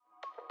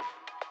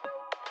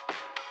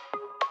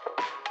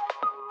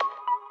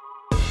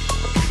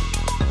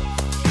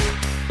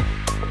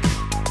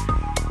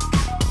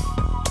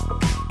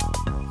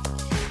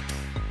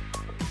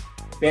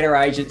Better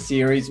Agent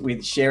series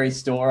with Sherrie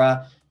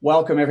Storor.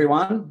 Welcome,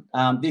 everyone.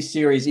 This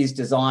series is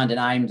designed and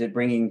aimed at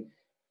bringing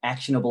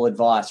actionable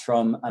advice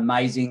from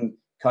amazing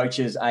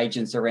coaches,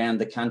 agents around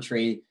the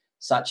country,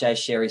 such as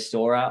Sherrie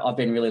Storor. I've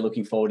been really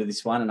looking forward to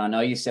this one, and I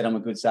know you said I'm a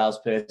good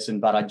salesperson,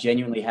 but I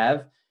genuinely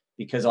have,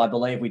 because I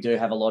believe we do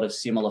have a lot of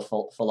similar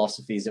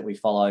philosophies that we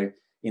follow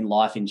in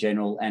life in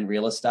general and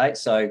real estate.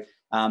 So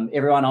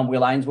everyone, I'm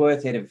Will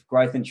Ainsworth, Head of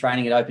Growth and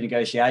Training at Open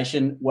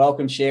Negotiation.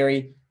 Welcome,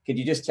 Sherrie. Could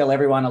you just tell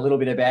everyone a little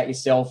bit about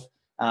yourself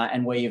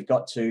and where you've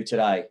got to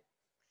today?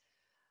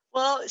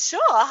 Well, sure.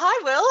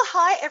 Hi, Will.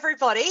 Hi,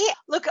 everybody.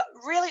 Look,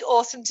 really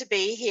awesome to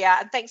be here,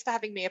 and thanks for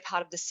having me a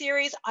part of the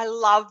series. I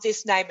love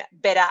this name,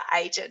 Better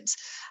Agent.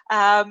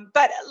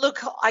 But look,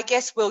 I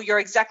guess, Will, you're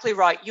exactly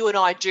right. You and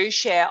I do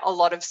share a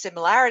lot of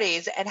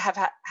similarities and have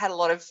had a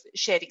lot of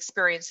shared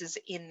experiences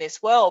in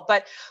this world.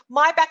 But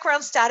my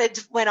background started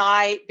when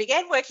I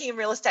began working in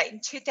real estate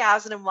in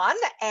 2001,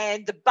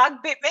 and the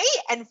bug bit me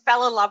and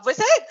fell in love with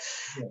it.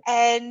 Yeah.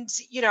 And,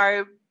 you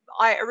know,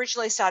 I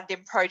originally started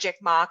in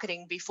project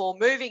marketing before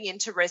moving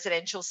into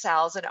residential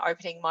sales and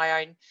opening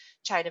my own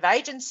chain of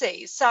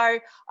agencies. So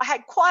I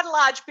had quite a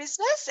large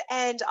business,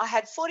 and I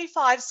had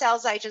 45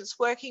 sales agents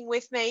working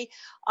with me.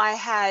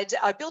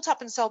 I built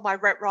up and sold my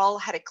rep roll,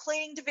 had a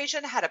cleaning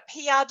division, had a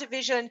PR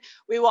division.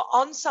 We were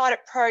on site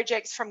at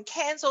projects from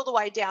Cairns all the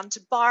way down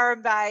to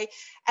Byron Bay,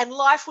 and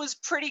life was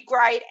pretty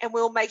great, and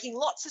we were making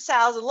lots of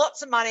sales and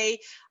lots of money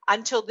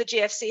until the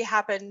GFC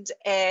happened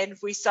and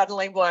we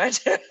suddenly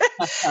weren't.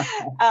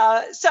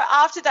 So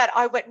after that,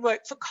 I went and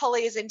worked for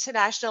Colliers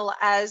International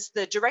as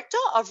the Director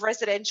of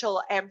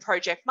Residential and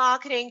Project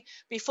Marketing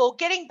before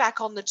getting back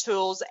on the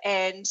tools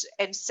and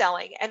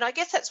selling. And I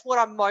guess that's what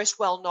I'm most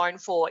well known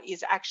for,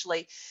 is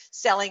actually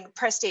selling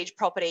prestige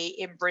property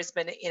in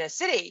Brisbane inner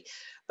city.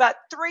 But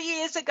 3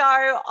 years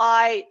ago,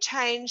 I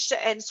changed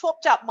and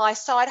swapped up my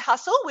side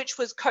hustle, which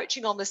was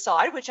coaching on the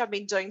side, which I've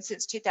been doing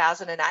since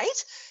 2008.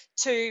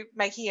 To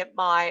making it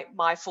my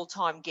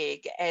full-time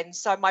gig. And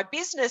so my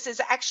business is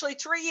actually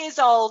 3 years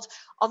old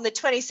on the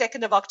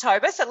 22nd of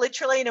October, so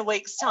literally in a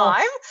week's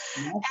time.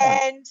 Oh,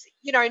 and,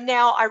 you know,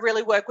 now I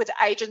really work with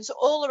agents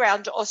all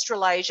around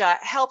Australasia,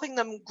 helping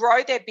them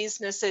grow their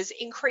businesses,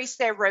 increase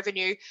their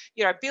revenue,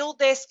 you know, build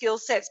their skill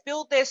sets,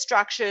 build their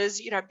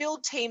structures, you know,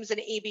 build teams and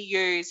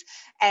EBUs.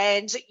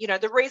 And, you know,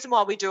 the reason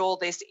why we do all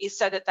this is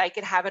so that they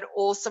can have an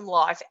awesome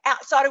life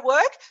outside of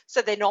work,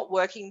 so they're not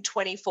working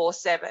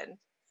 24/7.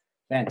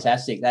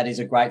 Fantastic. That is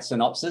a great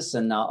synopsis,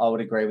 and I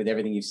would agree with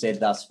everything you've said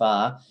thus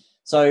far.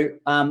 So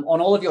on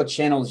all of your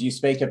channels, you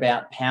speak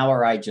about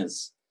power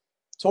agents.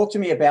 Talk to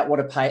me about what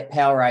a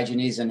power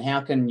agent is and how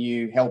can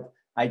you help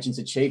agents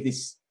achieve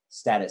this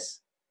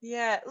status?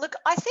 Yeah, look,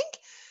 I think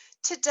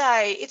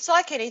today it's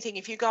like anything.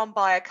 If you go and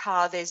buy a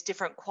car, there's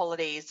different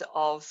qualities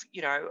of,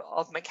 you know,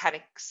 of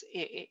mechanics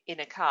in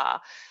a car.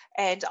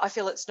 And I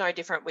feel it's no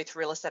different with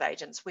real estate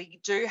agents. We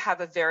do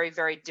have a very,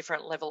 very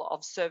different level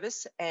of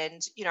service.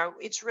 And, you know,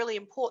 it's really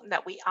important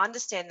that we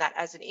understand that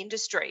as an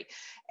industry.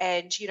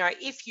 And, you know,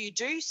 if you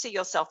do see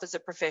yourself as a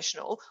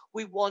professional,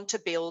 we want to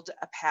be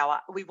a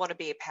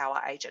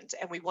power agent,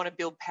 and we want to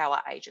build power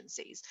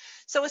agencies.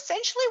 So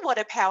essentially what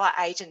a power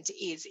agent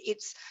is,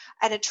 it's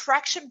an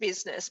attraction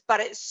business, but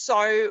it's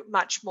so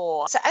much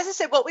more. So as I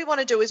said, what we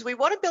want to do is we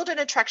want to build an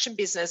attraction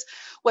business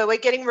where we're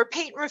getting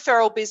repeat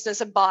referral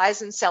business, and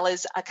buyers and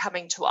sellers are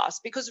coming to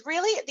us, because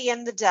really at the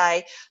end of the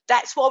day,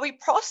 that's why we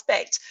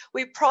prospect.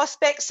 We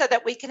prospect so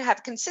that we can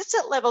have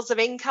consistent levels of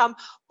income,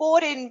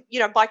 bought in, you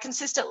know, by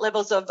consistent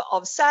levels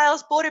of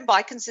sales, bought in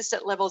by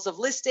consistent levels of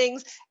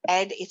listings,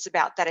 and it's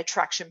about that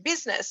attraction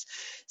business.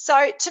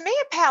 So to me,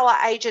 a power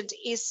agent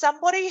is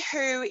somebody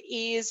who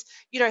is,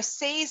 you know,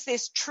 sees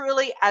this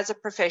truly as a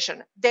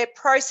profession. They're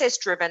process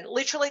driven.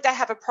 Literally, they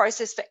have a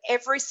process for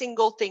every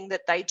single thing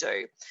that they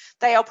do.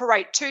 They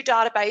operate 2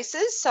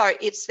 databases. So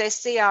it's their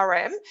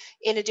CRM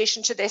in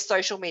addition to their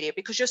social media,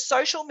 because your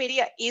social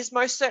media is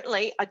most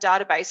certainly a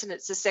database, and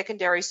it's a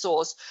secondary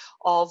source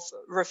of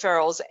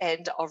referrals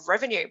and of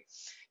revenue.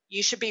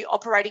 You should be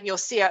operating your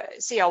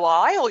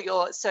COI, or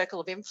your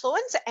circle of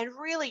influence, and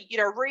really, you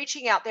know,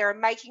 reaching out there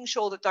and making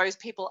sure that those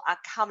people are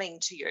coming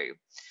to you.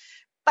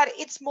 But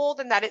it's more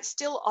than that. It's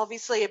still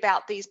obviously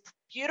about these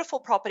beautiful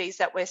properties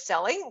that we're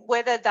selling,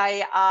 whether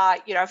they are,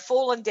 you know,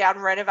 fallen down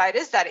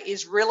renovators, that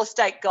is real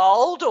estate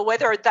gold, or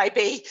whether they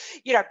be,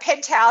 you know,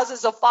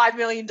 penthouses or $5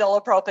 million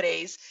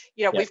properties.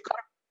 You know, We've got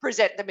to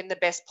present them in the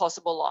best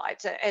possible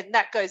light. And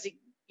that goes,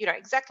 you know,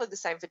 exactly the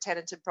same for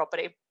tenanted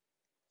property.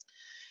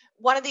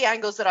 One of the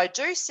angles that I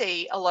do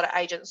see a lot of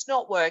agents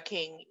not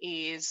working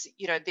is,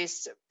 you know,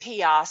 this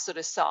PR sort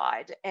of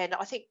side. And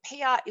I think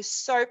PR is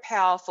so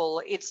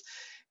powerful. It's,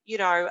 you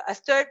know, a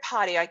third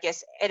party, I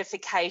guess,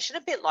 edification,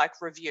 a bit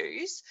like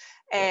reviews.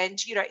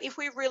 And, you know, if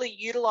we really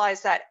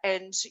utilize that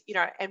and, you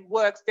know, and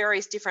work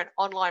various different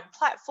online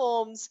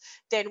platforms,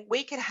 then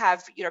we can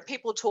have, you know,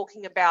 people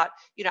talking about,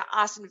 you know,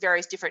 us in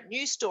various different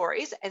news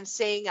stories and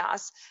seeing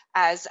us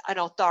as an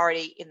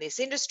authority in this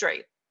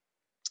industry.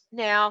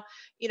 Now,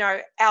 you know,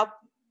 our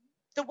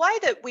the way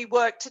that we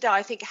work today,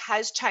 I think,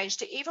 has changed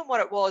to even what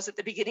it was at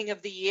the beginning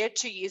of the year,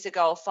 2 years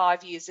ago or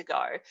 5 years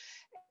ago.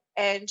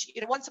 And,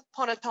 once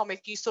upon a time,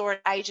 if you saw an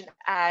agent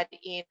ad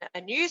in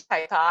a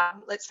newspaper,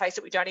 let's face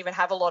it, we don't even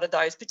have a lot of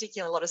those,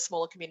 particularly a lot of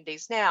smaller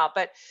communities now.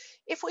 But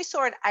if we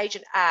saw an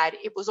agent ad,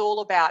 it was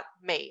all about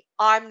me.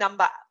 I'm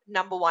number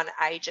one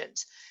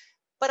agent.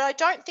 But I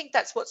don't think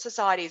that's what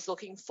society is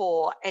looking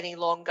for any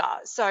longer.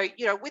 So,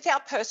 with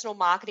our personal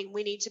marketing,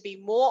 we need to be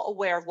more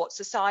aware of what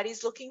society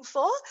is looking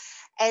for.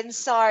 And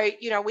so,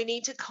 we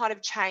need to kind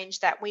of change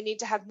that. We need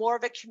to have more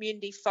of a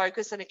community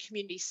focus and a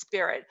community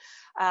spirit,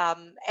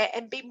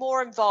 and be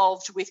more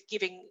involved with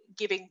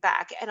giving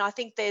back. And I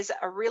think there's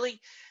a really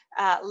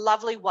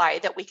lovely way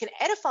that we can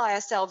edify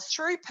ourselves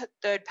through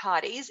third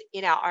parties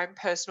in our own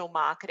personal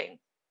marketing.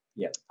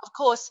 Yeah. Of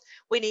course,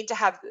 we need to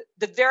have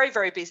the very,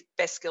 very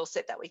best skill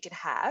set that we can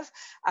have,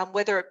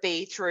 whether it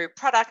be through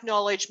product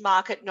knowledge,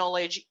 market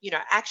knowledge,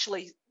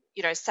 actually,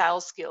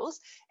 sales skills.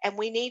 And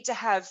we need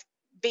to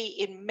be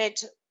in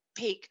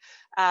peak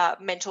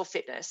mental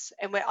fitness.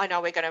 And I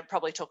know we're going to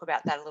probably talk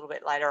about that a little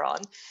bit later on.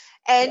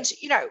 And,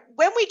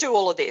 when we do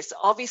all of this,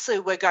 obviously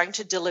we're going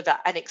to deliver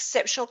an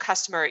exceptional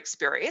customer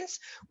experience,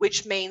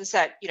 which means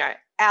that,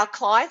 our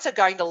clients are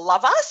going to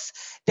love us.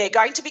 They're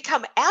going to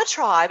become our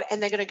tribe, and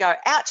they're going to go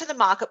out to the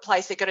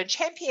marketplace. They're going to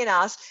champion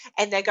us,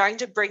 and they're going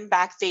to bring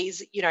back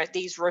these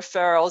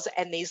referrals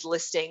and these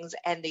listings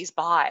and these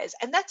buyers.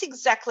 And that's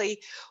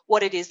exactly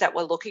what it is that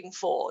we're looking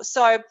for.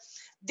 So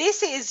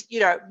this is,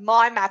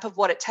 my map of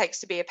what it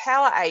takes to be a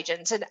power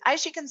agent. And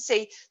as you can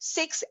see,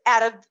 6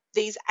 out of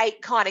these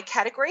 8 kind of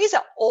categories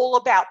are all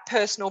about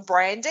personal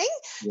branding.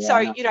 Yeah.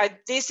 So,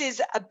 this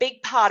is a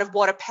big part of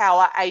what a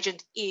power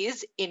agent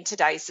is in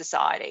today's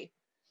society.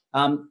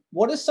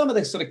 What are some of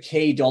the sort of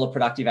key dollar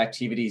productive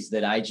activities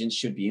that agents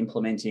should be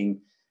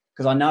implementing?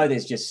 Because I know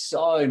there's just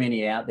so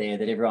many out there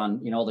that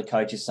everyone, all the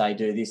coaches say,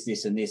 do this,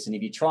 this, and this. And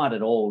if you tried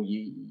it all,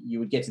 you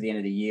would get to the end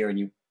of the year and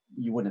you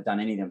wouldn't have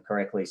done any of them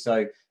correctly.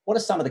 So what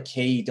are some of the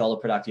key dollar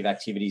productive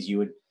activities you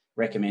would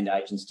recommend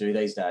agents do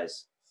these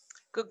days?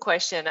 Good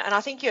question. And I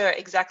think you're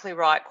exactly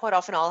right. Quite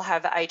often I'll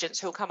have agents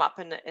who'll come up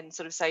and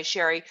sort of say,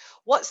 Sherrie,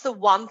 what's the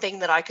one thing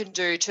that I can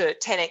do to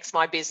 10x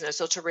my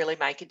business or to really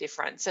make a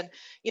difference? And,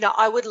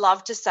 I would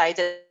love to say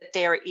that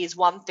there is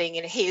one thing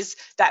and here's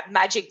that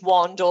magic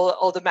wand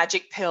or the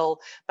magic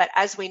pill. But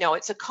as we know,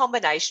 it's a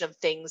combination of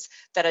things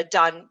that are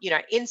done,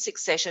 in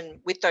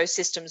succession with those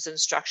systems and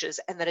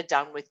structures and that are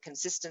done with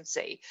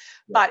consistency.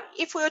 Yeah. But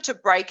if we were to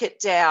break it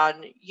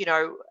down,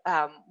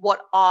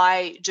 what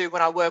I do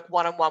when I work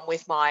one-on-one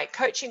with my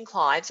coaching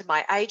clients and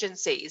my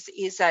agencies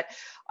is that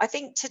I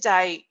think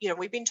today,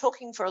 we've been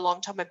talking for a long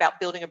time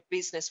about building a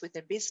business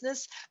within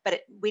business,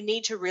 but we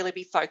need to really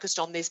be focused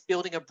on this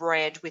building a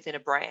brand within a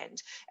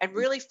brand and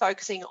really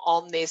focusing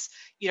on this,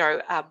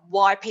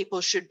 why people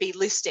should be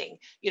listing,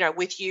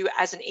 with you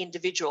as an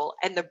individual.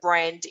 And the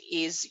brand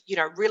is,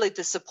 really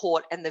the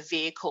support and the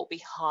vehicle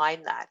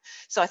behind that.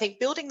 So I think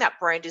building that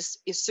brand is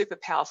super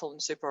powerful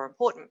and super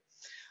important.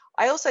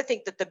 I also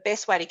think that the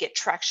best way to get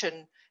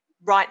traction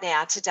right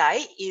now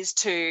today is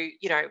to,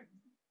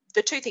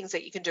 the 2 things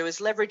that you can do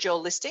is leverage your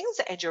listings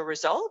and your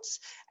results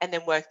and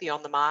then work the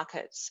on the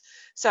markets.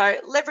 So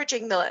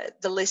leveraging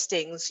the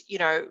listings,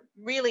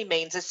 really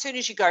means as soon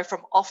as you go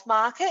from off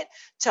market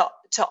to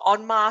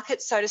on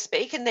market, so to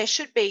speak, and there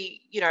should be,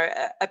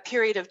 a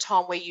period of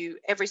time where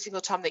every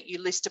single time that you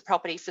list a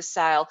property for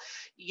sale,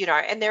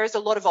 and there is a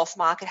lot of off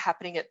market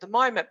happening at the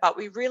moment, but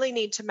we really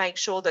need to make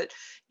sure that,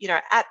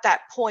 at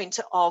that point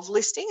of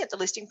listing, at the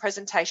listing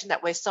presentation,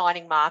 that we're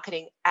signing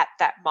marketing at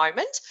that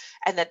moment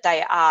and that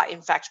they are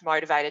in fact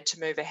motivated to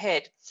move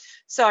ahead.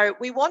 So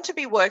we want to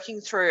be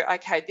working through,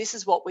 okay, this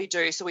is what we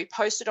do. So we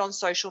post it on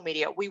social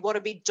media. We want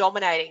to be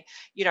dominating,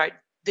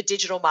 the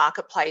digital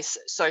marketplace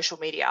social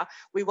media.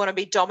 We want to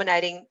be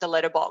dominating the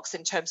letterbox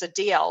in terms of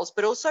DLs,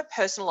 but also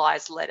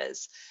personalized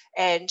letters.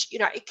 And,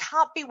 it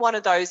can't be one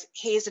of those,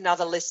 here's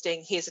another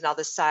listing, here's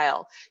another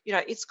sale.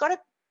 It's got to,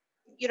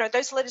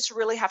 those letters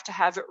really have to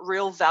have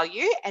real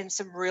value and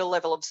some real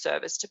level of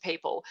service to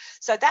people.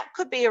 So that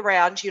could be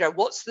around,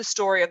 what's the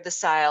story of the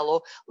sale,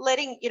 or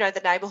letting,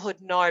 the neighbourhood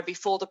know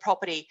before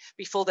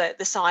the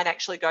sign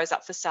actually goes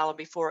up for sale and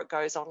before it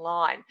goes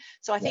online.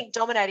 So I think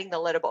dominating the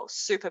letterbox,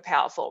 super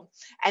powerful.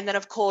 And then,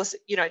 of course,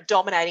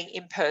 dominating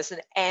in person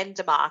and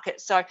the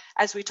market. So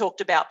as we talked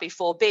about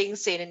before, being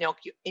seen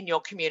in your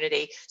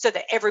community so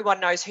that everyone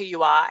knows who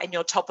you are and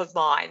you're top of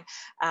mind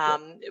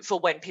for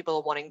when people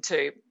are wanting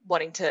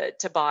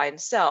to buy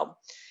and sell.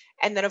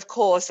 And then, of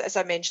course, as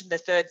I mentioned, the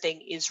third thing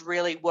is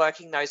really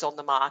working those on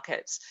the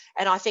markets.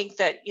 And I think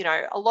that,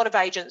 a lot of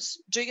agents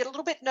do get a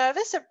little bit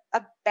nervous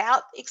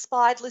about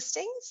expired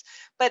listings,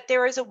 but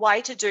there is a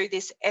way to do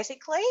this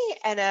ethically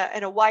and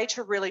a way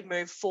to really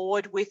move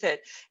forward with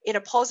it in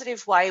a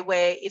positive way,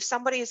 where if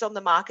somebody is on the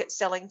market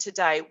selling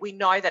today, we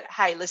know that,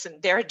 hey,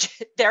 listen, they're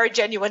a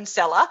genuine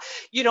seller.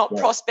 You're not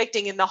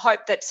prospecting in the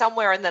hope that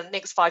somewhere in the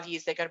next 5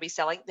 years they're going to be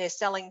selling. They're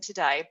selling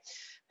today.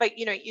 But,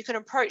 you can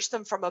approach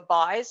them from a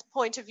buyer's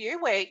point of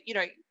view where,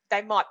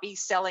 they might be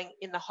selling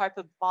in the hope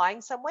of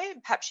buying somewhere,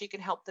 and perhaps you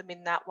can help them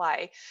in that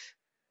way.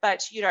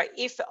 But,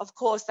 if, of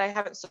course, they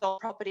haven't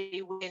sold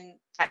property within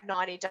that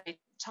 90-day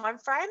time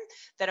frame,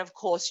 then, of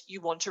course,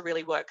 you want to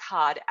really work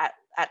hard at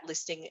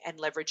listing and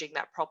leveraging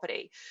that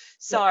property.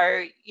 So,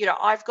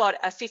 I've got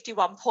a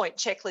 51-point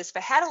checklist for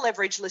how to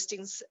leverage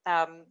listings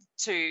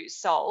to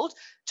sold,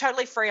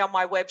 totally free on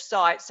my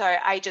website. So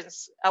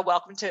agents are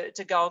welcome to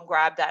go and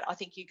grab that. I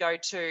think you go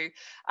to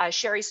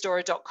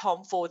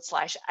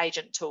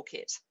sherriestoror.com/agent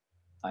toolkit.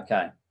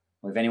 Okay.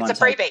 Well,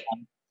 it's a freebie.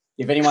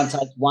 If anyone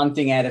takes one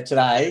thing out of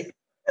today,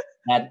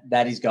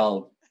 that is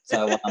gold.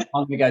 So I'm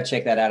going to go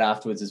check that out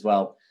afterwards as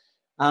well.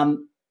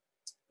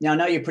 Now, I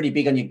know you're pretty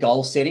big on your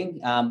goal setting,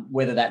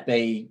 whether that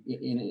be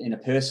in a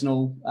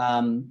personal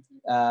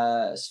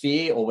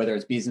sphere or whether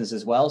it's business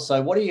as well.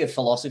 So what are your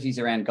philosophies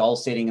around goal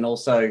setting and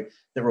also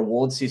the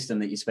reward system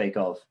that you speak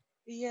of?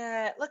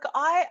 Yeah, look,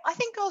 I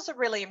think goals are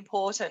really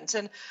important.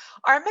 And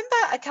I remember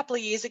a couple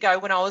of years ago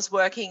when I was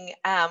working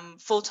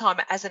full-time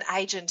as an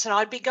agent, and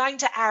I'd be going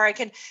to ARIC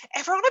and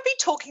everyone would be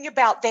talking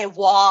about their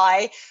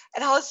why.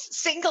 And I was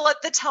single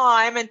at the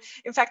time. And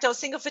in fact, I was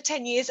single for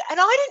 10 years and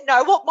I didn't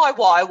know what my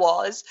why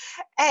was.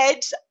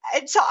 And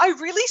so I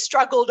really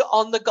struggled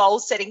on the goal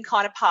setting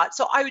kind of part.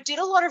 So I did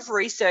a lot of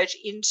research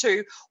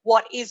into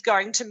what is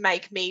going to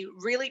make me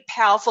really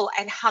powerful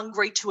and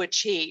hungry to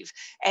achieve,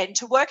 and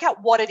to work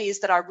out what it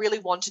is that I really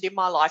wanted in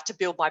my life to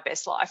build my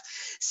best life.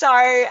 So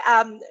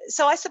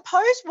I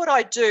suppose what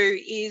I do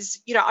is,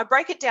 I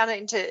break it down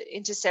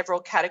into several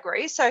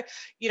categories. So,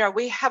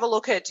 we have a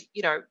look at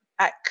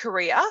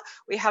career,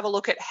 we have a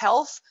look at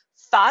health,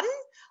 fun,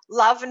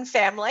 love and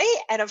family,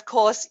 and of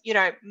course,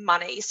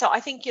 money. So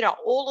I think,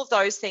 all of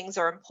those things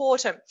are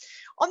important.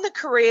 On the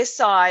career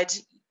side,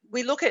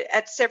 we look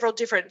at several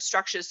different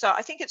structures. So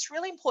I think it's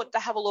really important to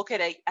have a look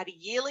at a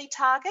yearly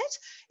target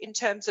in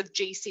terms of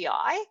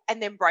GCI,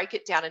 and then break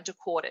it down into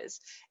quarters.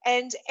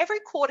 And every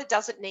quarter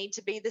doesn't need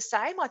to be the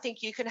same. I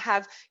think you can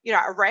have,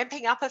 a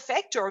ramping up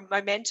effect or a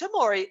momentum,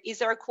 or is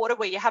there a quarter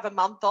where you have a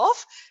month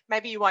off?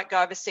 Maybe you won't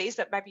go overseas,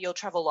 but maybe you'll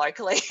travel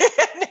locally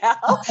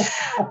now.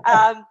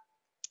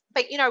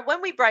 But,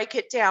 when we break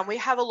it down, we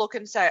have a look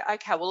and say,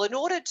 okay, well, in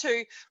order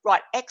to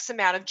write X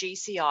amount of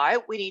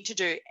GCI, we need to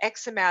do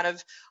X amount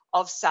of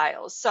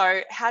sales.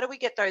 So how do we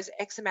get those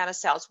X amount of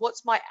sales?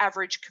 What's my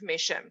average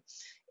commission?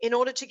 In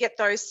order to get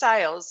those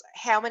sales,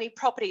 how many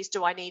properties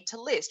do I need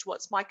to list?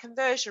 What's my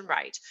conversion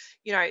rate?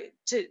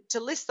 To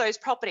list those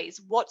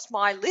properties, what's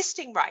my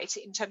listing rate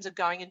in terms of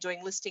going and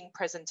doing listing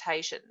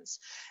presentations?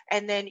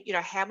 And then,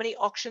 how many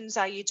auctions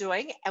are you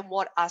doing, and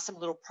what are some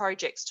little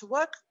projects to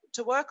work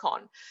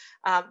on?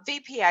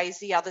 VPA is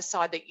the other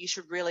side that you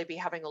should really be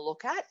having a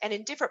look at, and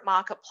in different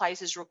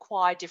marketplaces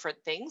require different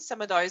things.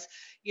 Some of those,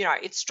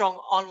 it's strong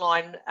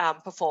online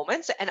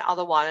performance, and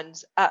other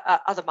ones,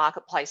 other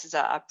marketplaces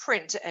are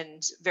print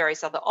and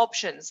various other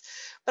options.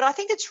 But I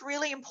think it's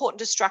really important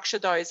to structure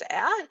those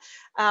out.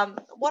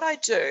 What I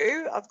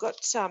do, I've got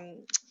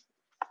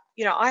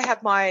I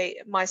have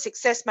my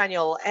success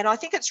manual, and I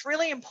think it's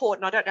really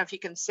important. I don't know if you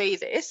can see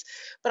this,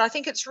 but I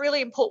think it's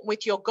really important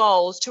with your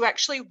goals to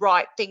actually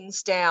write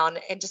things down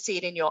and to see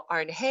it in your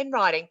own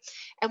handwriting.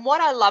 And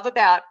what I love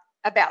about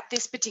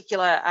this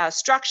particular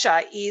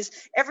structure is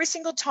every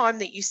single time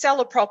that you sell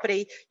a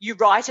property, you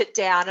write it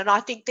down. And I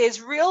think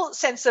there's real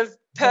sense of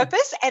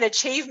purpose and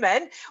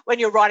achievement when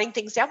you're writing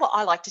things down. Well,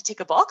 I like to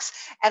tick a box,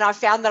 and I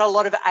found that a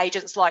lot of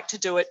agents like to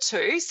do it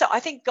too. So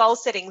I think goal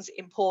setting is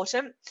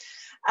important.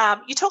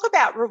 You talk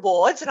about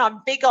rewards, and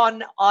I'm big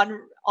on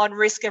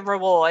risk and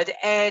reward.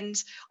 And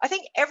I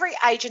think every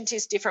agent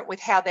is different with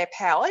how they're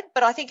powered,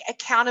 but I think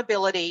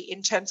accountability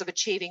in terms of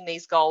achieving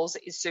these goals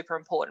is super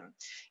important.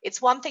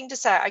 It's one thing to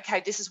say,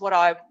 okay, this is what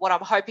I'm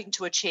hoping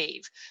to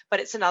achieve, but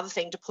it's another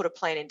thing to put a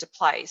plan into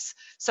place.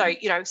 So,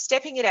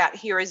 stepping it out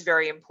here is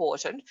very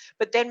important,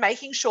 but then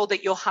making sure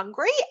that you're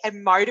hungry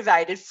and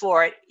motivated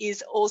for it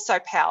is also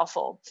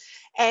powerful.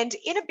 And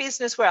in a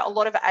business where a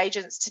lot of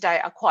agents today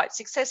are quite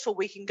successful,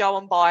 we can go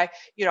and buy,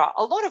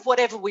 a lot of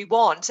whatever we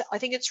want. I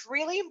think it's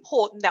really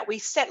important that we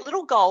set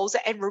little goals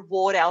and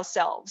reward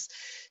ourselves.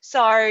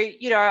 So,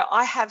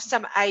 I have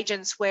some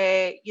agents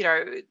where,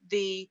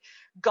 the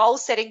goal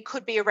setting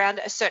could be around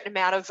a certain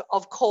amount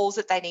of calls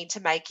that they need to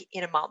make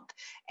in a month.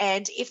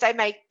 And if they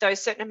make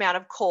those certain amount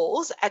of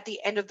calls at the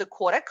end of the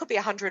quarter, it could be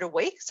 100 a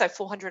week, so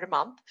 400 a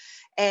month.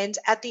 And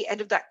at the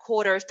end of that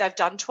quarter, if they've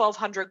done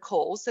 1,200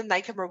 calls, then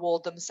they can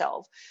reward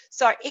themselves.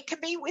 So it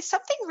can be with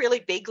something really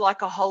big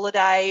like a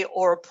holiday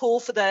or a pool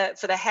for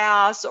the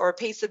house or a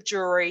piece of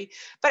jewelry,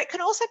 but it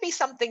can also be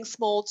something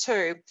small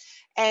too.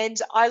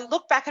 And I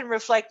look back and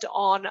reflect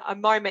on a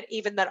moment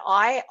even that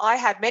I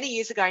had many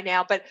years ago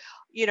now, but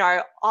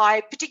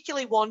I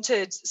particularly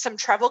wanted some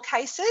travel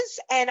cases,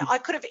 and I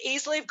could have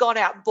easily have gone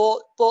out and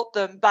bought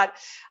them, but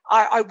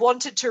I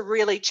wanted to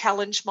really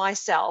challenge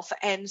myself.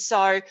 And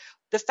so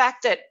the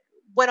fact that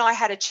when I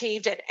had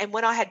achieved it and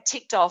when I had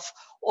ticked off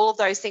all of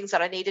those things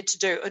that I needed to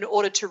do in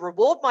order to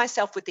reward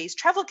myself with these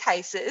travel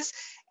cases,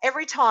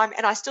 every time,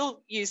 and I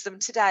still use them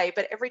today,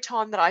 but every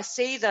time that I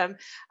see them,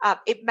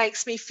 it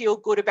makes me feel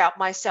good about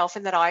myself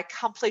and that I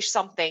accomplished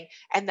something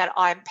and that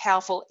I'm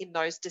powerful in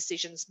those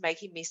decisions,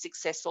 making me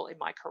successful in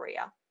my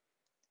career.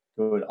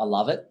 Good. I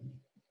love it.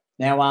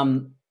 Now,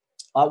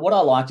 what I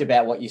liked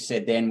about what you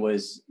said then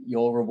was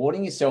you're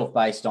rewarding yourself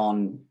based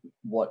on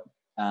what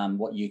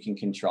you can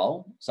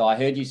control. So I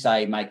heard you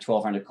say make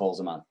 1,200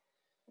 calls a month.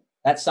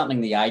 That's something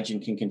the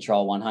agent can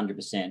control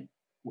 100%.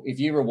 If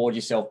you reward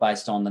yourself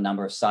based on the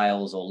number of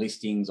sales or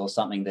listings or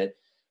something that,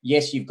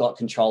 yes, you've got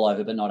control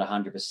over, but not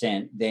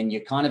 100%, then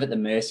you're kind of at the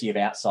mercy of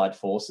outside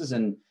forces.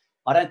 And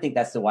I don't think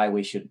that's the way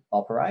we should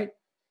operate.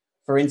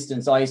 For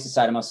instance, I used to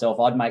say to myself,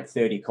 I'd make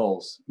 30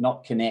 calls,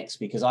 not connects,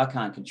 because I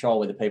can't control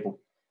whether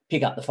people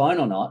pick up the phone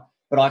or not,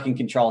 but I can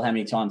control how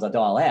many times I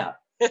dial out.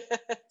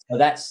 So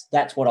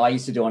that's what I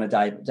used to do on a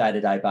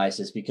day-to-day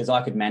basis, because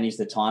I could manage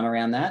the time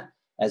around that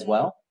as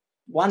well.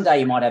 One day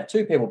you might have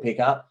 2 people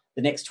pick up,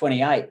 the next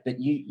 28, but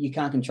you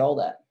can't control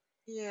that.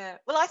 Yeah.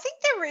 Well, I think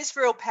there is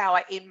real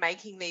power in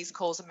making these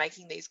calls and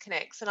making these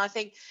connects. And I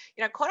think,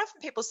 quite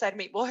often people say to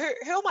me, well,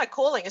 who am I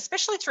calling?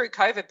 Especially through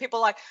COVID, people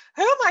are like,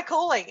 who am I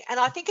calling? And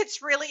I think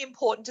it's really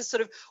important to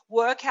sort of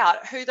work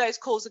out who those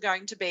calls are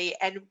going to be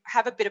and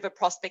have a bit of a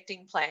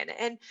prospecting plan.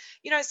 And,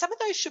 some of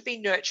those should be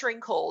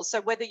nurturing calls.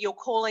 So whether you're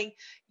calling,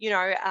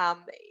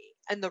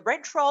 in the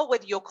rent roll,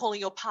 whether you're calling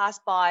your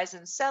past buyers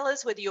and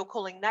sellers, whether you're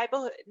calling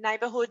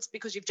neighborhoods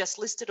because you've just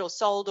listed or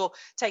sold or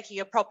taking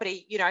a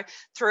property,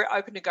 through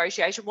open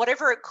negotiation,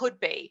 whatever it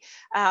could be.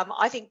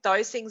 I think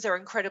those things are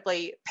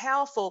incredibly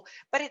powerful,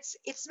 but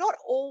it's not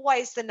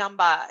always the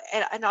number.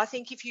 And I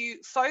think if you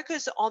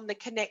focus on the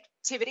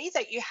connectivity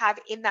that you have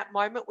in that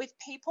moment with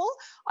people,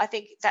 I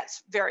think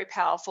that's very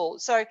powerful.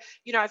 So,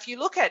 if you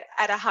look at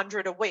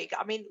 100 a week,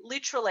 I mean,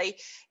 literally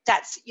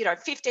that's,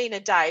 15 a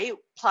day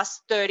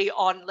plus 30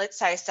 on, let's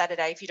say, a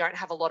Saturday if you don't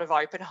have a lot of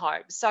open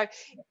homes. So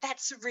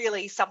that's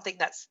really something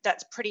that's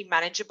pretty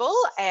manageable,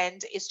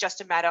 and it's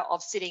just a matter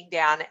of sitting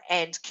down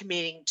and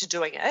committing to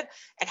doing it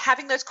and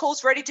having those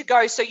calls ready to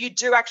go so you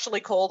do actually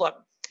call them.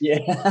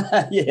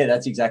 Yeah, yeah,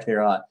 that's exactly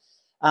right.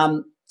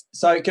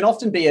 So it can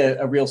often be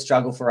a real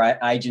struggle for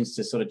agents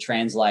to sort of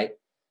translate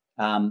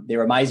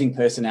their amazing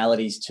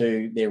personalities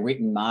to their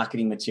written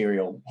marketing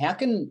material. How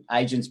can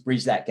agents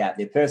bridge that gap?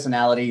 Their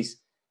personalities,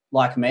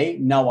 like me,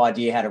 no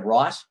idea how to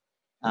write.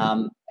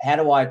 How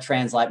do I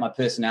translate my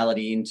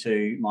personality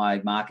into my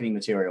marketing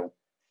material?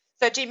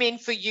 So do you mean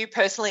for you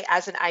personally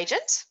as an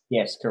agent?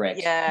 Yes, correct.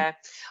 Yeah,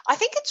 I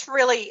think it's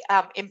really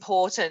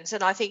important.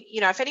 And I think,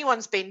 if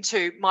anyone's been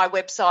to my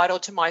website or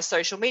to my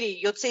social media,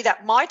 you'll see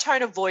that my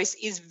tone of voice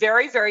is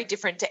very, very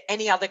different to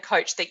any other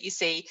coach that you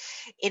see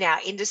in our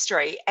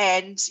industry.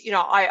 And,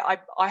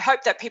 I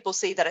hope that people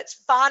see that it's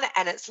fun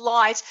and it's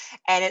light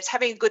and it's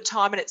having a good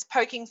time and it's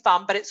poking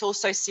fun, but it's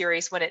also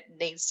serious when it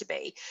needs to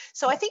be.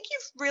 So I think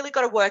you've really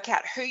got to work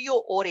out who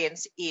your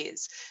audience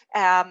is.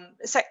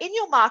 So in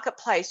your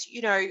marketplace,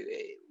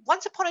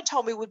 once upon a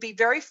time, we would be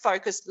very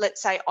focused,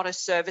 let's say, on a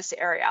service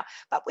area.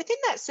 But within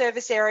that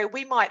service area,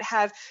 we might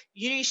have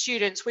uni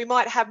students, we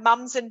might have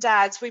mums and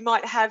dads, we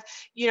might have,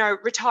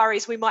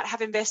 retirees, we might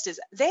have investors.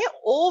 They're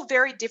all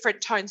very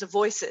different tones of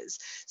voices.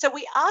 So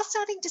we are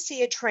starting to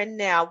see a trend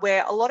now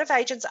where a lot of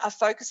agents are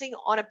focusing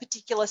on a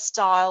particular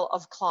style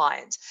of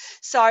client.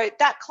 So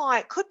that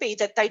client could be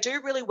that they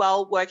do really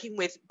well working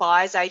with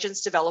buyers,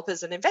 agents,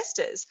 developers, and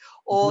investors,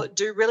 or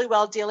do really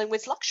well dealing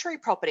with luxury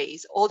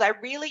properties, or they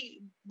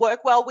really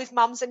work well with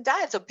mums and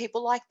dads or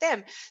people like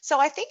them. So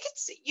I think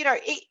it's,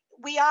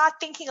 we are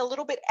thinking a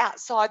little bit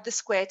outside the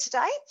square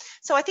today.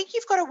 So I think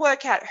you've got to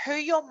work out who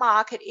your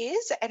market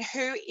is and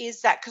who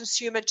is that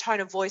consumer tone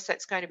of voice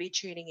that's going to be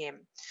tuning in.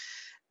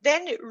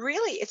 Then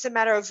really it's a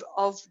matter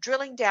of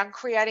drilling down,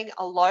 creating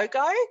a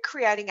logo,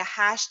 creating a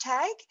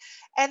hashtag,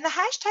 and the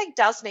hashtag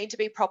does need to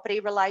be property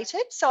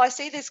related. So I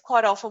see this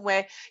quite often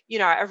where,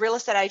 a real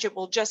estate agent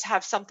will just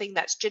have something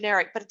that's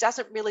generic, but it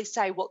doesn't really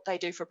say what they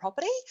do for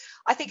property.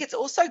 I think it's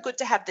also good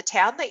to have the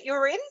town that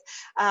you're in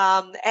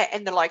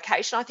and the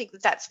location. I think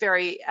that's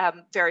very,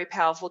 very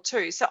powerful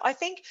too. So I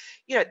think,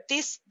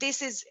 this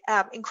is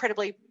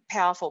incredibly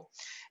powerful.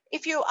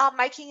 If you are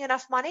making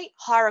enough money,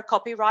 hire a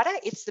copywriter.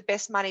 It's the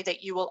best money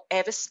that you will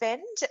ever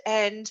spend.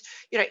 And,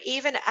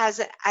 even as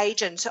an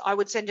agent, I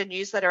would send a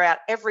newsletter out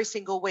every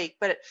single week.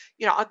 But,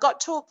 I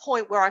got to a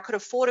point where I could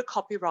afford a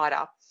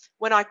copywriter.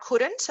 When I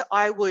couldn't,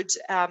 I would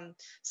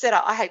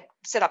I had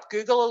set up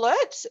Google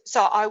alerts.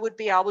 So I would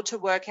be able to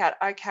work out,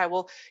 okay,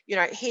 well,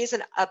 here's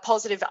a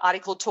positive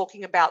article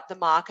talking about the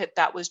market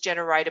that was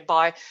generated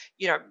by,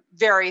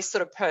 various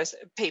sort of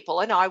people.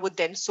 And I would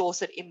then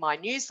source it in my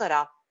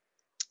newsletter.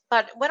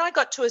 But when I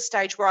got to a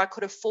stage where I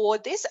could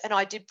afford this, and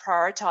I did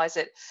prioritize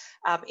it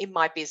in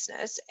my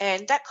business,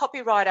 and that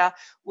copywriter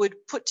would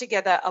put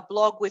together a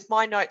blog with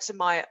my notes and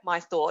my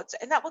thoughts,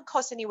 and that would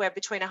cost anywhere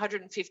between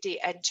 $150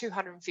 and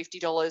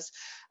 $250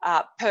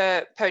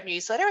 per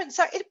newsletter. And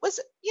so it was,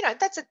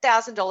 that's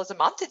 $1,000 a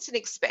month. It's an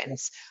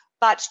expense.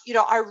 But, you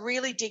know, I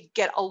really did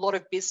get a lot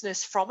of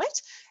business from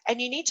it. And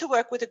you need to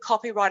work with a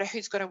copywriter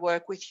who's going to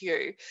work with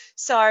you.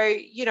 So,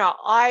 you know,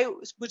 I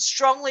would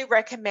strongly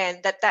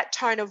recommend that that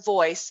tone of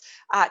voice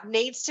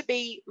needs to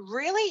be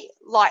really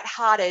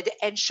lighthearted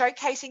and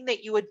showcasing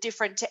that you are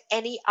different to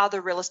any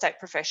other real estate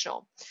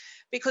professional.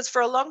 Because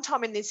for a long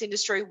time in this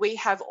industry, we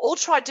have all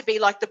tried to be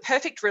like the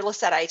perfect real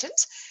estate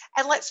agent.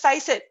 And let's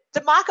face it,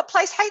 the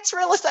marketplace hates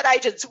real estate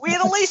agents. We're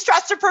the least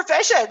trusted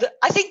profession.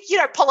 I think, you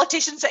know,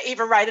 politicians are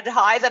even rated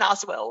higher than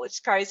us, Will, which is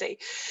crazy.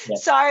 Yeah.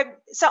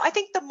 So I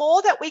think the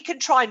more that we can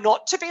try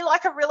not to be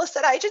like a real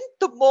estate agent,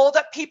 the more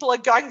that people are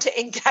going to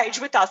engage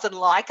with us and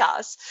like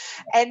us.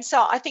 And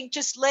so I think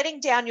just letting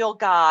down your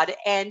guard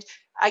and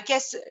I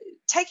guess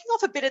taking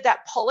off a bit of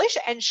that polish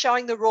and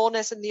showing the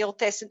rawness and the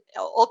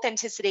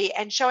authenticity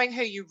and showing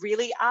who you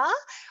really are,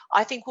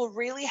 I think will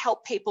really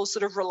help people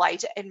sort of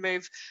relate and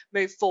move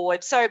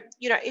forward. So,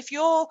 you know, if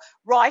you're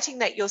writing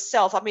that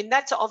yourself, I mean,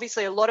 that's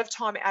obviously a lot of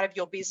time out of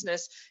your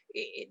business,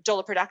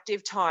 dollar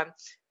productive time.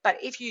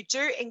 But if you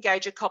do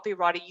engage a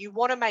copywriter, you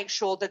want to make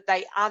sure that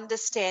they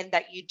understand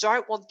that you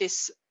don't want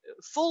this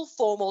full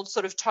formal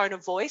sort of tone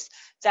of voice,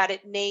 that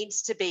it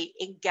needs to be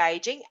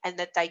engaging and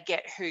that they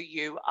get who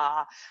you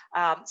are.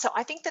 So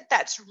I think that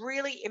that's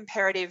really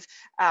imperative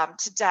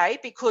today,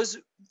 because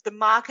the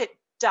market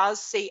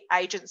does see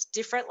agents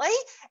differently,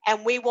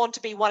 and we want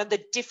to be one of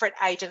the different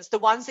agents, the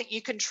ones that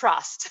you can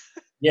trust.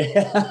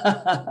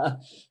 Yeah.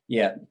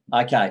 Yeah.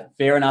 Okay.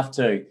 Fair enough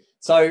too.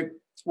 So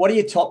what are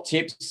your top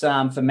tips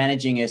for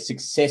managing a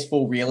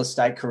successful real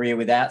estate career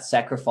without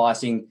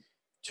sacrificing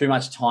too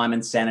much time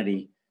and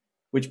sanity?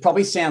 Which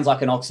probably sounds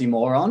like an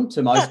oxymoron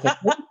to most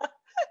people.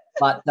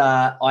 But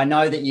I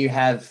know that you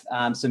have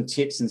some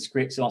tips and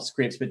scripts, not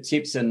scripts, but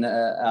tips and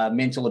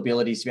mental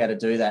abilities to be able to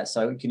do that.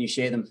 So can you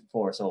share them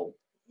for us all?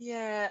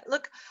 Yeah,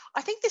 look,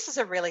 I think this is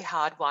a really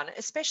hard one,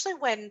 especially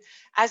when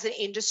as an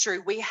industry,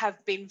 we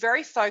have been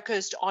very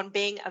focused on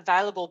being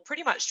available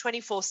pretty much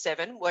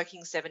 24/7,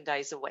 working 7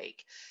 days a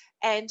week.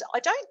 And I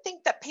don't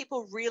think that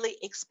people really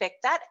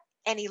expect that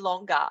any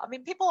longer. I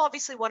mean, people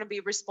obviously want to be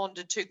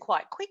responded to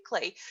quite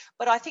quickly,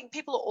 but I think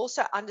people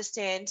also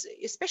understand,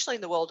 especially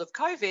in the world of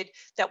COVID,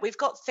 that we've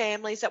got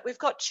families, that we've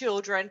got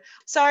children.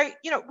 So,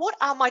 you know, what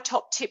are my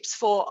top tips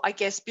for, I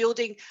guess,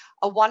 building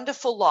a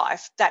wonderful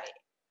life that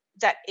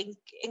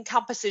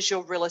encompasses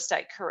your real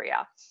estate career?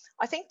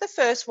 I think the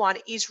first one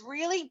is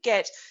really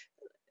get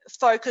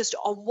focused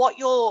on what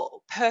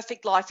your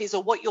perfect life is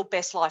or what your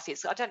best life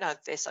is. I don't know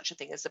if there's such a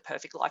thing as a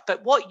perfect life,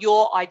 but what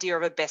your idea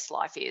of a best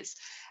life is.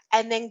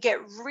 And then get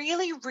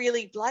really,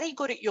 really bloody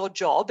good at your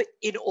job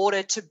in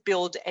order to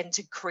build and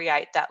to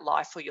create that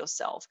life for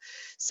yourself.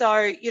 So,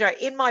 you know,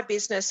 in my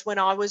business, when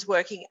I was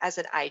working as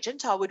an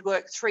agent, I would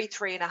work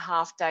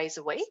 3.5 days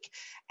a week,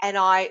 and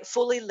I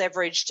fully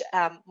leveraged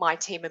my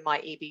team and my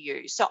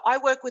EBU. So I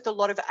work with a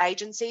lot of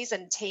agencies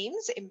and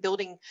teams in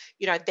building,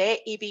 you know, their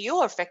EBU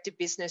or effective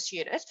business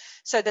unit,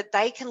 so that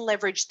they can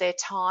leverage their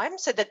time,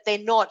 so that they're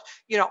not,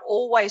 you know,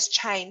 always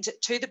chained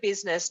to the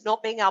business,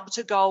 not being able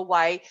to go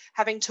away,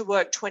 having to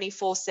work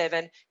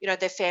 24/7, you know,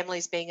 their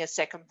families being a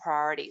second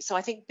priority. So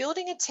I think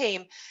building a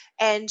team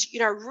and, you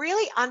know,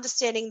 really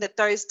understanding that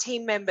those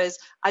team members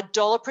are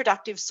dollar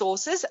productive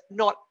sources,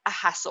 not a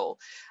hassle.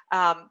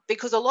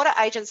 Because a lot of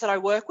agents that I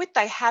work with,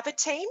 they have a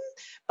team,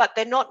 but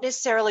they're not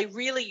necessarily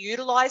really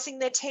utilizing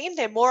their team.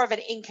 They're more of an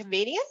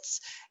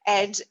inconvenience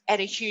and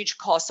a huge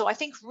cost. So I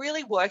think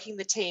really working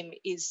the team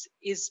is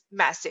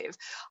massive.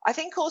 I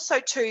think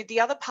also too, the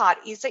other part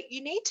is that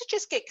you need to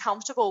just get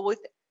comfortable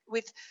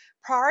with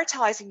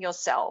prioritizing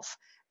yourself.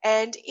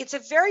 And it's a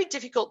very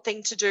difficult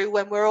thing to do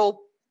when we're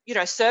all, you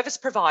know, service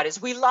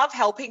providers. We love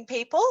helping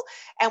people,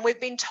 and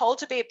we've been told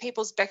to be at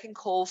people's beck and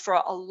call for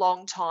a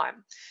long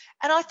time.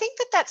 And I think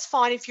that that's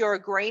fine if you're a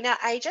greener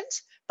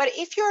agent, but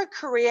if you're a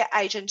career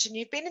agent and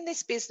you've been in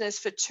this business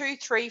for 2,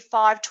 3,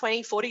 5,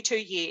 20, 42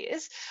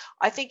 years,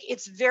 I think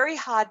it's very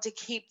hard to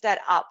keep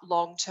that up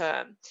long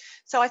term.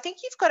 So I think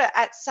you've got to,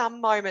 at some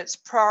moments,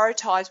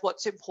 prioritize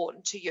what's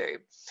important to you.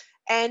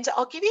 And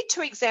I'll give you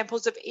 2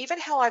 examples of even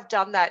how I've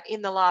done that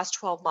in the last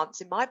 12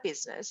 months in my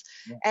business.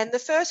 Yeah. And the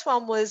first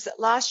one was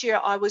last year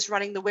I was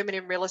running the Women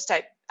in Real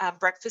Estate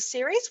breakfast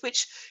series,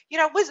 which, you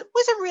know, was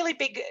a really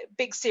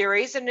big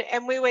series.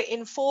 And we were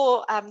in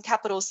 4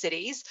 capital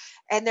cities,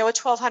 and there were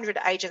 1,200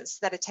 agents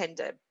that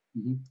attended.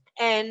 Mm-hmm.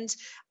 And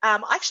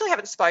I actually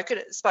haven't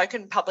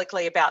spoken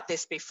publicly about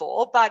this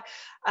before, but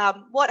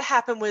what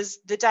happened was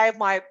the day of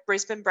my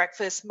Brisbane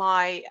breakfast,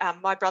 my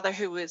brother,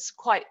 who was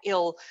quite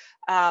ill,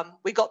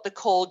 we got the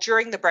call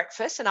during the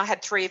breakfast, and I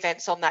had 3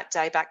 events on that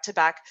day back to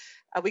back.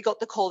 We got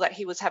the call that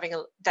he was having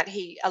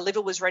a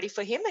liver was ready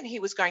for him, and he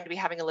was going to be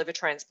having a liver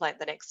transplant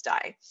the next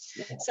day.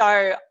 Yeah.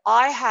 So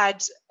I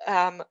had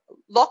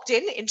locked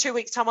in 2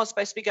 weeks' time. I was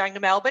supposed to be going to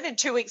Melbourne, and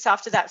 2 weeks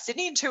after that,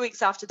 Sydney, and 2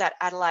 weeks after that,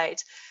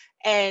 Adelaide.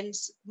 And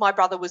my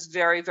brother was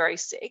very, very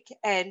sick,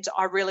 and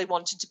I really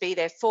wanted to be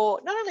there for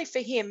not only for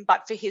him,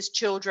 but for his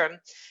children.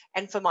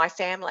 and for my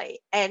family.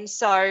 And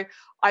so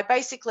I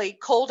basically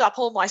called up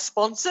all my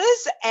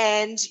sponsors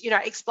and,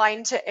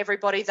 explained to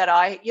everybody that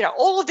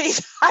all of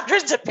these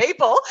hundreds of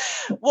people,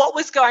 what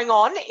was going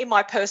on in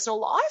my personal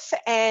life.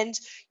 And,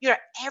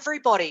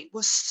 everybody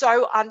was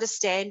so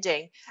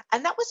understanding.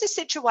 And that was a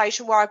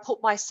situation where I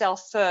put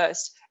myself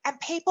first. And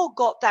people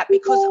got that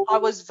because I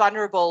was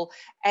vulnerable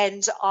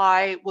and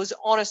I was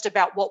honest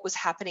about what was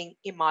happening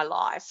in my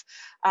life.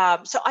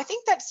 So I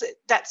think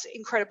that's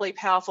incredibly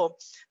powerful.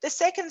 The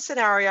second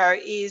scenario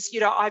is,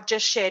 I've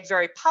just shared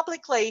very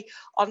publicly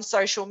on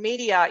social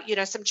media,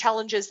 some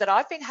challenges that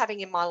I've been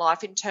having in my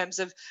life in terms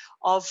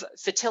of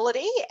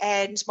fertility.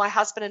 And my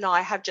husband and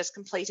I have just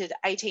completed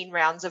 18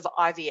 rounds of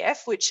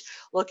IVF, which,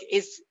 look,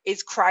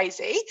 is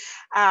crazy.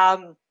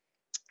 And,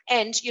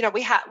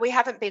 we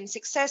haven't been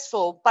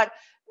successful, but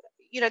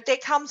there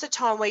comes a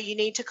time where you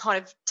need to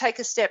kind of take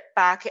a step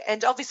back.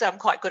 And obviously I'm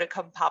quite good at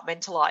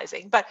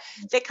compartmentalizing, but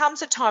there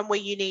comes a time where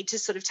you need to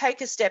sort of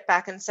take a step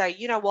back and say,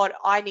 you know what,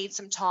 I need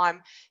some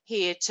time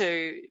here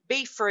to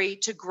be free,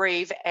 to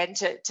grieve, and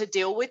to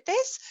deal with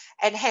this.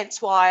 And hence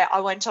why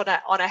I went on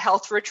a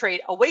health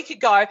retreat a week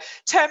ago,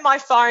 turned my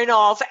phone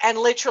off and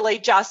literally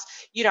just,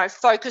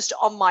 focused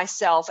on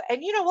myself.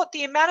 And you know what,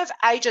 the amount of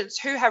agents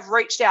who have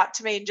reached out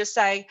to me and just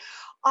saying,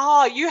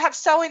 oh, you have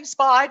so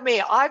inspired me,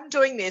 I'm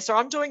doing this or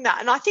I'm doing that.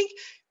 And I think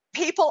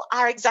people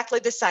are exactly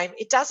the same.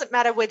 It doesn't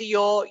matter whether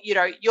your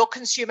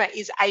consumer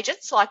is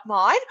agents like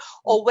mine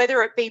or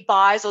whether it be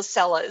buyers or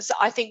sellers.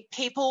 I think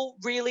people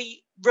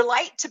really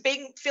relate to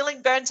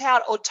feeling burnt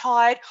out or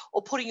tired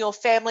or putting your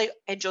family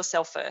and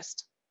yourself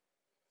first.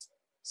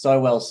 So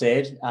well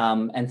said.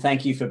 And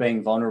thank you for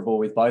being vulnerable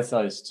with both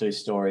those two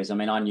stories. I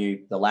mean, I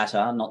knew the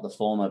latter, not the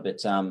former,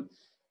 but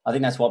I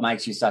think that's what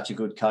makes you such a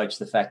good coach,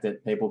 the fact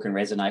that people can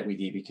resonate with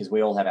you, because we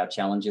all have our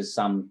challenges,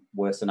 some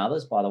worse than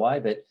others, by the way.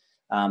 But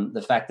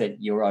the fact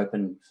that you're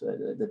open,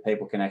 that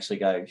people can actually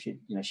go,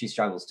 she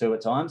struggles too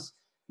at times,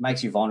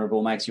 makes you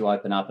vulnerable, makes you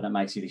open up, and it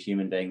makes you the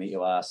human being that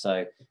you are.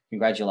 So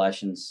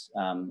congratulations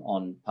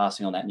on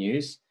passing on that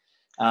news.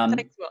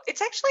 Thanks, Will.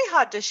 It's actually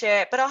hard to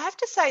share, but I have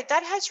to say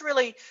that has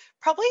really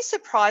probably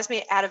surprised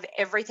me out of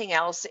everything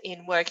else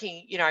in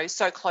working,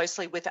 so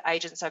closely with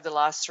agents over the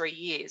last 3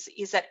 years,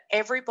 is that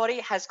everybody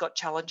has got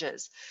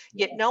challenges,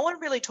 yet no one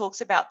really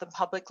talks about them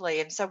publicly.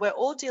 And so we're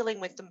all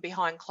dealing with them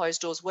behind closed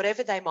doors,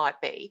 whatever they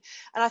might be.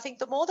 And I think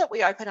the more that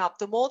we open up,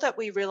 the more that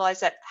we realize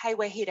that, hey,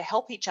 we're here to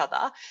help each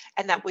other,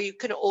 and that we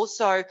can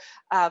also,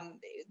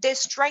 there's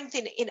strength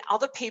in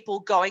other people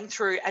going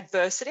through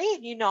adversity,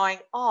 and knowing,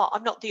 oh,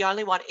 I'm not the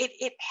only one.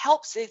 It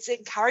helps, it's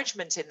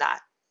encouragement in that.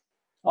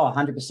 Oh,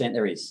 100%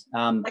 there is.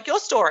 Like your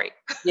story.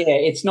 Yeah,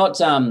 it's not,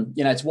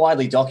 it's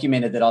widely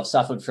documented that I've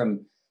suffered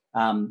from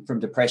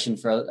depression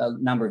for a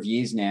number of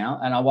years now,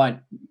 and I won't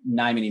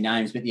name any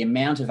names, but the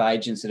amount of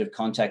agents that have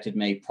contacted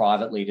me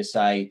privately to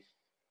say,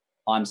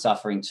 I'm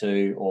suffering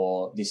too,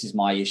 or this is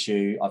my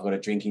issue, I've got a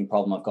drinking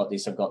problem, I've got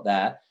this, I've got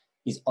that,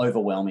 is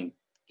overwhelming.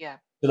 Yeah.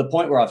 To the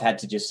point where I've had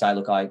to just say,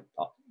 look,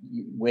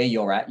 where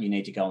you're at, you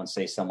need to go and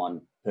see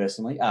someone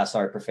professionally.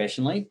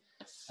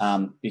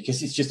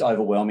 Because it's just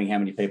overwhelming how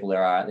many people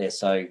there are out there.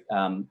 So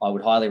I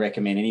would highly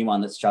recommend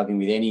anyone that's struggling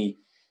with any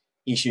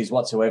issues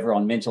whatsoever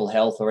on mental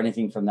health or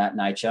anything from that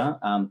nature,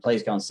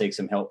 please go and seek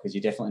some help, because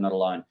you're definitely not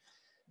alone.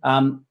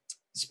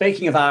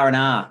 Speaking of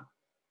R&R,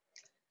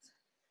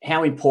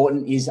 how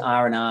important is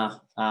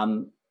R&R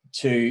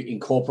to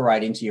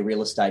incorporate into your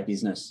real estate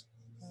business?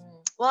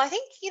 Well, I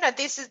think,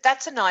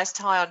 that's a nice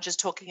tie on just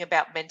talking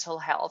about mental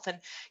health and,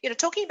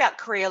 talking about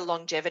career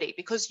longevity,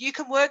 because you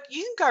can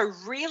go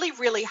really,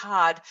 really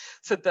hard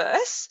for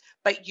births,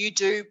 but you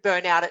do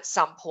burn out at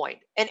some point,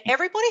 and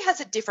everybody has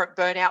a different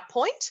burnout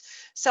point.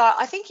 So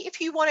I think if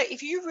you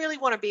really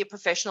want to be a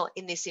professional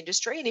in this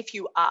industry, and if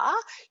you are,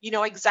 you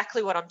know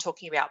exactly what I'm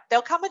talking about.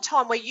 There'll come a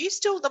time where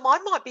the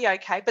mind might be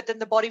okay, but then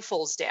the body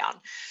falls down.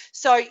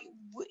 So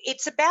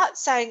it's about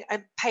saying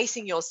and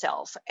pacing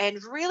yourself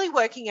and really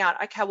working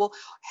out, okay, well,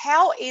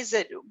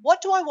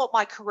 what do I want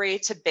my career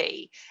to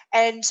be?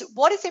 And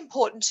what is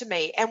important to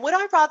me? And would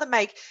I rather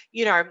make,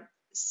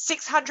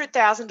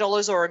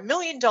 $600,000 or $1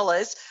 million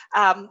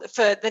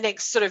for the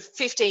next sort of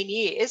 15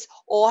 years,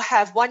 or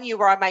have 1 year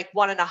where I make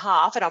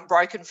 1.5 and I'm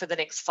broken for the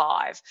next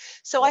 5?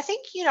 So I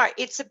think,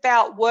 it's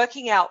about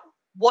working out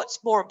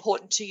what's more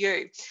important to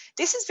you.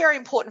 This is very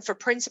important for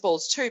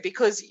principals too,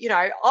 because,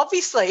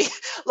 obviously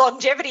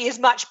longevity is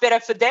much better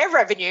for their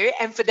revenue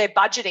and for their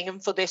budgeting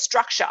and for their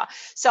structure.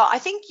 So I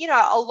think,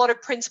 a lot of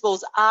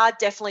principals are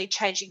definitely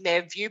changing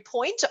their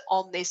viewpoint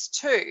on this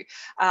too.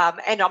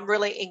 And I'm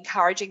really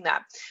encouraging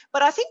that.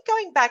 But I think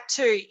going back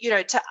to,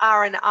 to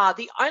R&R,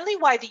 the only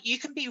way that you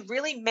can be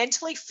really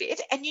mentally fit,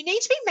 and you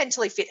need to be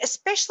mentally fit,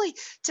 especially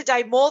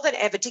today more than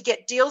ever, to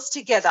get deals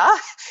together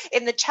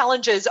in the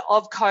challenges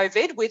of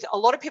COVID with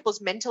a lot of people's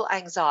mental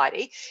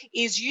anxiety,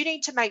 is you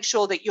need to make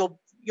sure that your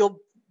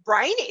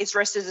brain is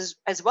rested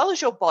as well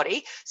as your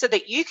body, so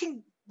that you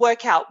can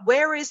work out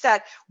where is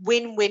that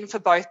win-win for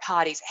both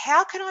parties.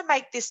 How can I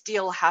make this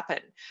deal happen?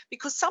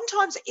 Because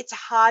sometimes it's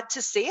hard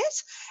to see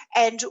it.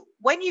 And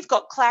when you've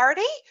got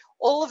clarity,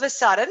 all of a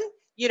sudden,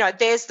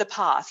 there's the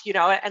path,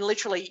 and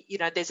literally,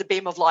 there's a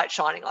beam of light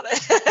shining on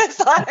it.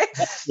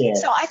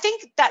 So I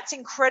think that's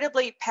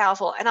incredibly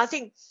powerful. And I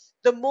think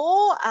the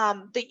more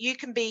that you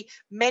can be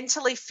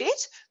mentally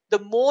fit, the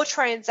more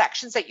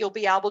transactions that you'll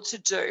be able to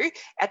do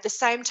at the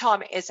same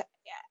time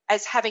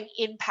as having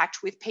impact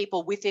with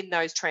people within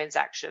those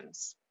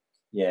transactions.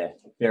 Yeah,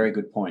 very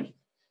good point.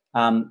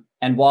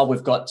 And while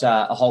we've got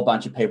a whole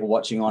bunch of people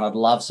watching on, I'd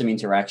love some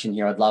interaction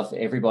here. I'd love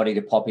everybody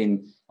to pop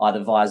in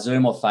either via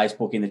Zoom or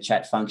Facebook in the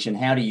chat function.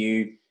 How do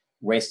you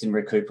rest and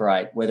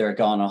recuperate, whether you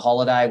go on a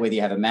holiday, whether you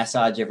have a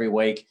massage every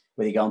week,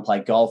 whether you go and play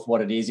golf, what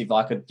it is? If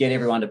I could get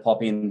everyone to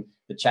pop in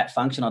the chat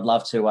function, I'd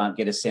love to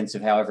get a sense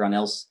of how everyone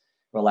else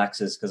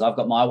relaxes, because I've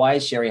got my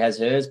ways, Sherrie has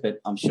hers, but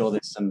I'm sure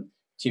there's some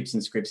tips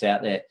and scripts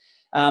out there.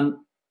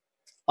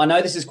 I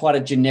know this is quite a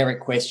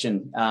generic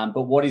question,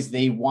 but what is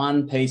the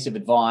one piece of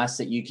advice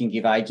that you can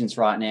give agents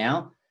right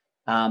now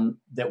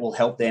that will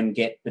help them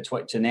get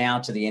to now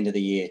to the end of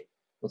the year?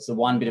 What's the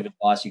one bit of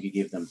advice you could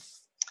give them?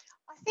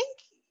 I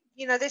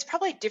think, there's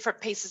probably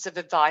different pieces of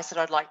advice that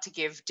I'd like to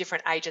give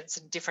different agents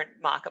in different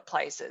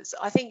marketplaces.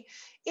 I think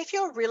if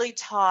you're really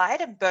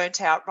tired and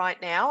burnt out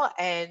right now,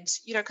 and,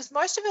 because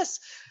most of us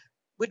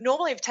would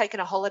normally have taken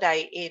a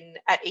holiday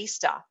at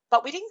Easter,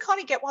 but we didn't kind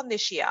of get one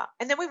this year.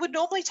 And then we would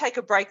normally take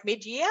a break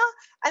mid-year,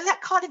 and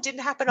that kind of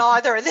didn't happen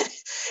either. And then,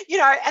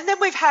 and then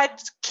we've had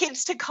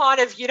kids to kind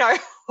of,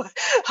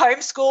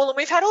 homeschool, and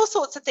we've had all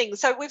sorts of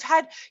things. So we've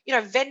had,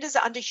 vendors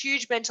under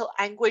huge mental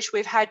anguish.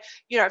 We've had,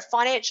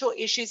 financial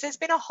issues. There's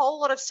been a whole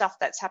lot of stuff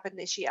that's happened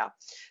this year.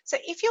 So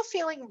if you're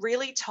feeling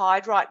really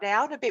tired right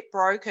now and a bit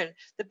broken,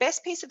 the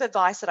best piece of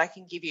advice that I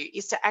can give you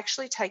is to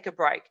actually take a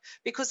break,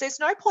 because there's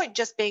no point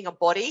just being a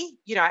body,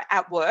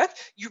 at work.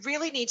 You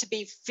really need to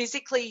be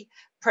physically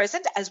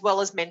present as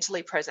well as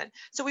mentally present.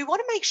 So we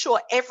want to make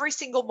sure every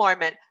single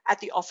moment at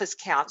the office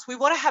counts. We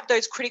want to have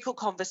those critical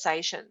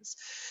conversations.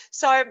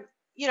 So,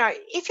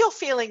 if you're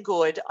feeling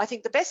good, I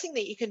think the best thing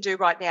that you can do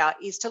right now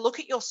is to look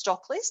at your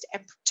stock list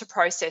and to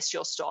process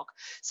your stock.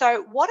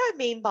 So what I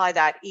mean by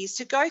that is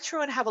to go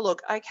through and have a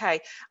look,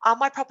 okay, are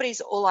my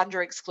properties all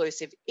under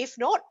exclusive? If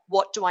not,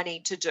 what do I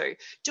need to do?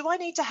 Do I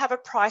need to have a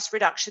price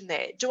reduction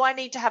there? Do I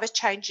need to have a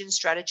change in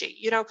strategy?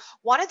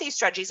 One of these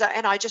strategies,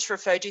 and I just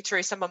referred you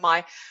through some of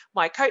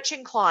my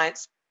coaching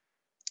clients,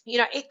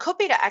 it could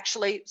be to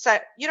actually say,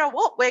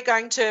 what, we're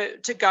going to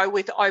go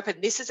with open.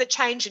 This is a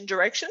change in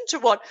direction to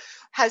what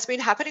has been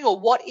happening, or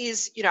what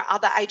is,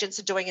 other agents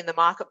are doing in the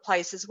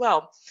marketplace as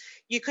well.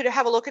 You could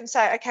have a look and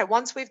say, okay,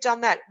 once we've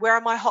done that, where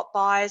are my hot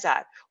buyers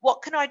at?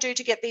 What can I do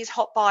to get these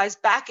hot buyers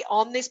back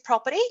on this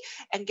property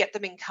and get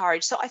them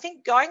encouraged? So I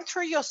think going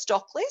through your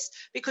stock list,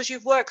 because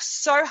you've worked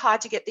so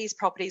hard to get these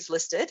properties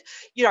listed,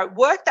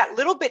 work that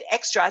little bit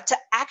extra to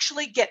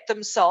actually get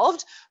them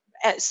sold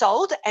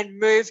and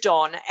moved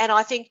on. And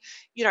I think,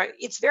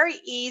 it's very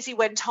easy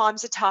when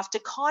times are tough to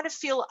kind of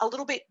feel a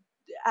little bit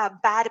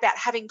bad about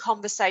having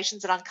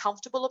conversations and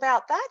uncomfortable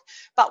about that.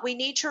 But we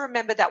need to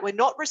remember that we're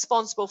not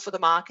responsible for the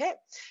market.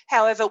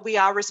 However, we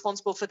are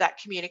responsible for that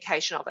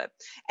communication of it.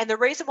 And the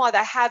reason why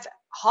they have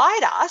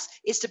hired us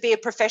is to be a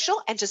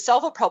professional and to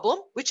solve a problem,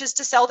 which is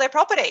to sell their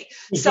property.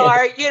 Yeah. So,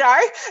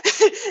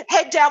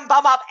 head down,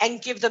 bum up,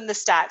 and give them the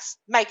stats.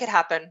 Make it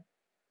happen.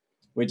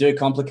 We do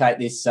complicate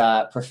this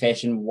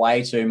profession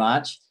way too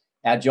much.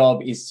 Our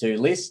job is to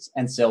list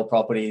and sell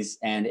properties,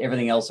 and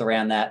everything else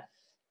around that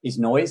is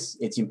noise.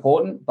 It's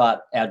important,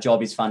 but our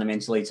job is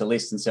fundamentally to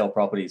list and sell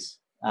properties.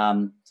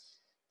 So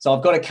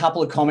I've got a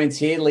couple of comments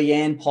here.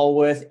 Leanne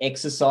Polworth,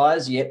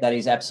 exercise. Yep, that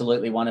is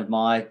absolutely one of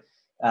my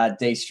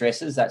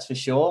de-stressors, that's for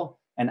sure.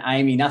 And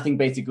Amy, nothing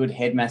beats a good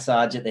head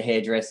massage at the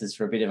hairdressers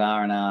for a bit of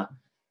R&R.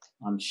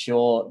 I'm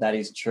sure that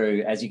is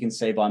true. As you can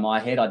see by my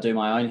head, I do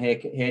my own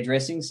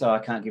hairdressing, so I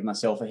can't give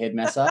myself a head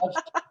massage.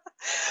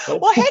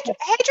 Well,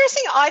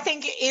 hairdressing, I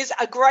think, is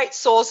a great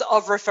source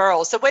of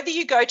referrals. So whether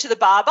you go to the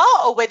barber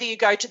or whether you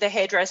go to the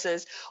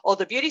hairdressers or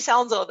the beauty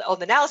salons or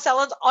the nail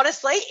salons,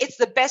 honestly, it's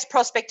the best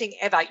prospecting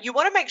ever. You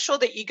want to make sure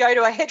that you go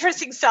to a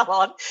hairdressing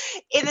salon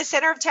in the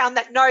centre of town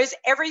that knows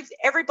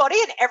everybody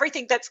and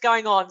everything that's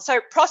going on. So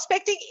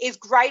prospecting is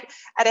great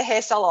at a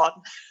hair salon.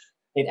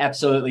 It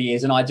absolutely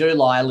is. And I do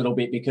lie a little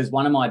bit, because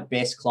one of my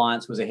best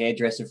clients was a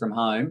hairdresser from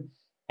home.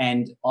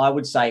 And I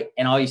would say,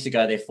 and I used to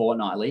go there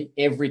fortnightly.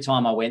 Every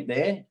time I went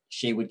there,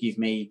 she would give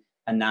me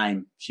a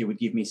name. She would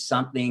give me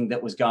something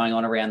that was going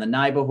on around the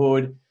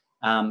neighbourhood.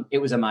 It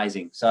was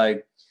amazing. So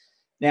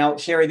now,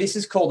 Sherrie, this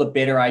is called the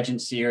Better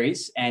Agent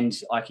series. And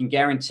I can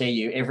guarantee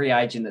you every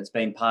agent that's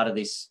been part of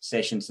this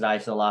session today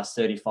for the last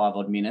 35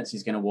 odd minutes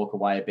is going to walk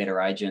away a better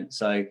agent.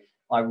 So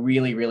I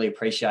really, really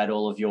appreciate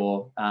all of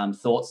your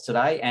thoughts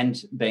today and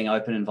being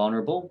open and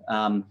vulnerable.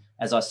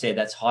 As I said,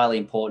 that's highly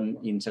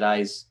important in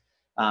today's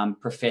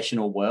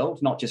professional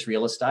world, not just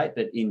real estate,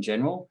 but in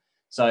general.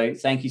 So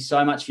thank you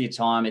so much for your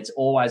time. It's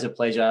always a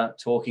pleasure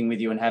talking with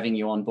you and having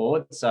you on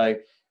board. So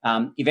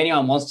If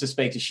anyone wants to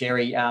speak to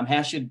Sherrie,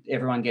 how should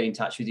everyone get in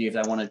touch with you if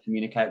they want to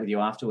communicate with you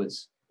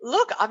afterwards?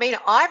 Look, I mean,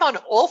 I'm on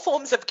all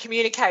forms of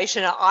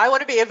communication. I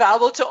want to be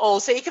available to all.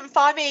 So you can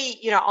find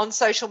me, on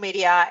social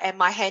media, and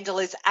my handle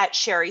is at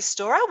Sherrie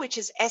Storor, which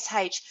is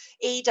SherrieStoror.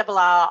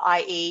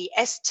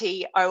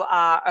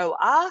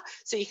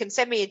 So you can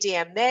send me a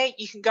DM there.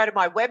 You can go to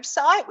my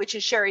website, which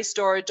is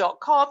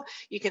sherriestoror.com.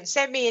 You can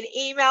send me an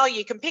email.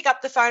 You can pick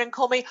up the phone and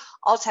call me.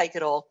 I'll take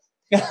it all.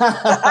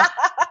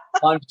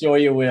 I'm sure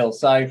you will.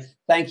 So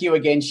thank you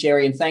again,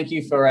 Sherrie, and thank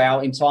you for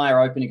our entire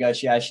open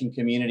negotiation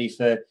community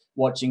for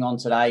watching on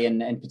today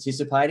and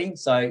participating.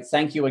 So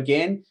thank you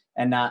again.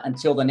 And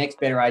until the next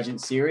Better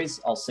Agent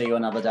series, I'll see you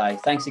another day.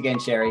 Thanks again,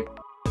 Sherrie.